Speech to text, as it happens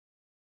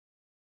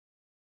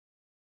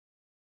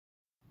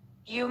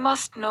You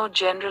must know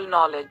general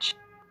knowledge.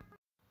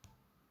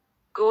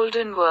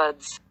 Golden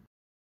words.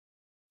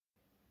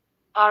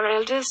 Our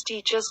elders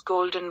teach us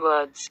golden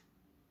words.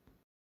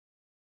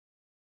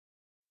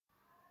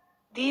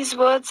 These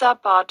words are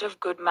part of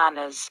good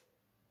manners.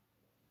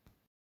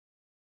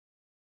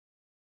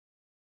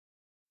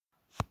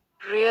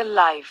 Real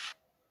life.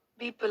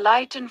 Be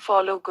polite and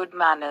follow good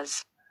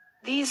manners.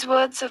 These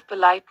words of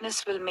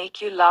politeness will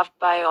make you loved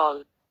by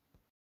all.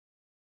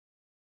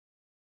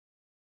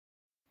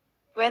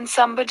 When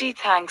somebody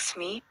thanks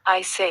me,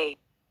 I say,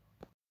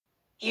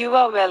 "You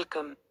are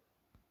welcome."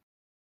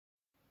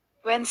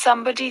 When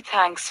somebody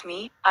thanks me,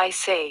 I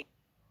say,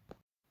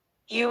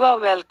 "You are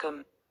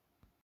welcome."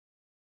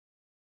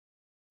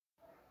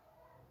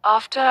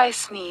 After I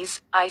sneeze,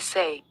 I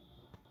say,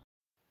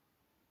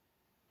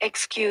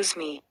 "Excuse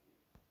me."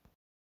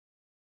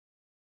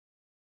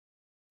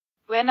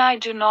 When I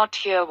do not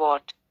hear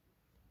what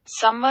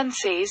someone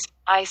says,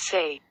 I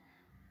say,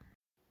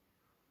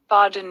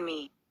 "Pardon me."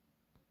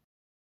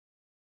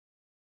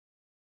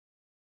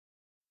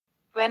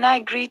 When I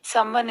greet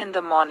someone in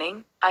the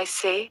morning, I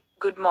say,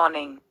 "Good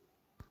morning."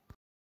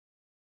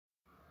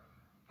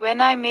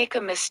 When I make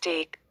a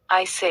mistake,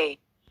 I say,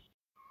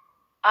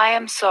 "I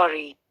am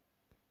sorry."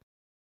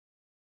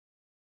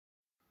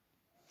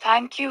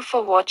 Thank you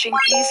for watching.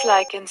 Please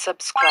like and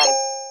subscribe.